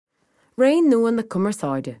Rain nuan na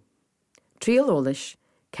Cumarsáide. Tríololais,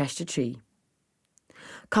 ceiste trí.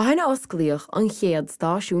 Caithna osclaíoch an chéad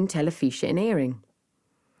stáisiún telefíse in éiring.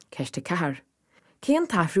 Ceiste cehar. Céan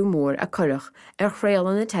taithhrú mór a curach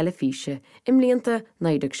chréalan na telefíse im líonta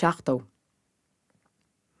 1970.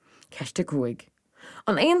 Ceiste cúig.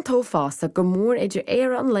 An éon tó fása go mór idir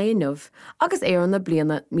éire an léanamh agus éire na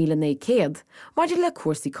bliana 1900 maidir le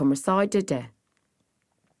cuasaí Cumarsáide de.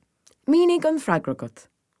 Mínig an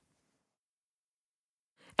freigragat.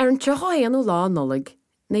 An 3 lá nolig,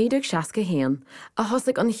 1961 a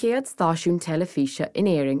thosaigh an chéad stáisiún telefíse in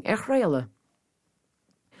éiring chréala.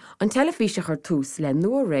 An telefíse chuir tús le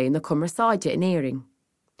nuair ré na Cumarsáide in éiring.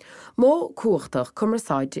 Mó cuachtach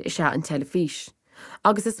Cumarsáide is an telefís,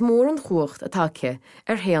 agus is mór an chuacht atáce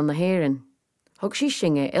héal na héireann. Thug sí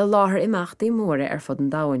singe i láthair imeachtaí móra fud an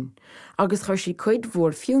domhain, agus chuir sí cuid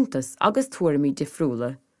mhór fiúntas agus tuairimí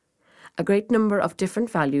difriúla. A great number of different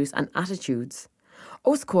values and attitudes.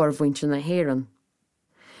 Os cóir bhainte na héireann.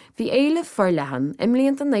 Bhí éileh forleathan im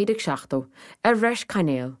líonta 1970 reis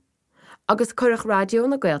Caibidil, agus cuireadh radio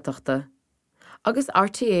na Gaeltachta, agus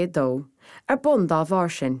RTA 2 bun dá bhar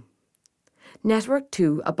sin. Network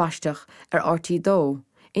 2 a baisteach RT 2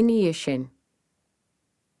 in níos sin.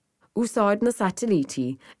 Úsáid na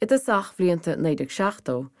satellítí i do sach bhlianta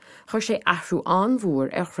 1970 chuir sé athrú anmhór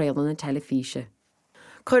chréalan na telefíse.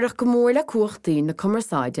 Cuireadh go mór le cuachtaí na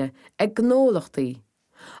Cumarsáide gnólachtaí,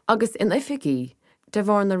 agus in oifigí de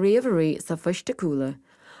bhar na riamharí sa fuiste cúla,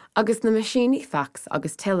 agus na maisíní fax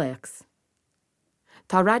agus telex.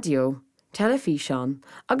 Tá radio, telefíseán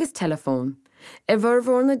agus telefón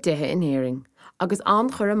bhar na dithe in éiring, agus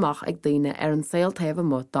anchur amach ag daine an saoltaobh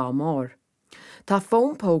mo dá mór. Tá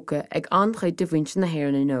fón póca ag anchaid de bhainte na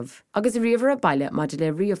héireann inmh, agus riamhar a baile maidir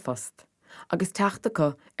le riamhfast, agus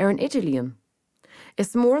teachtacha an Idirlíon.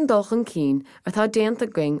 Is mór an dulchan cín atá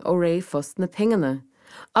déanta going ó ré fust na pingana,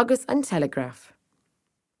 agus an telegraph.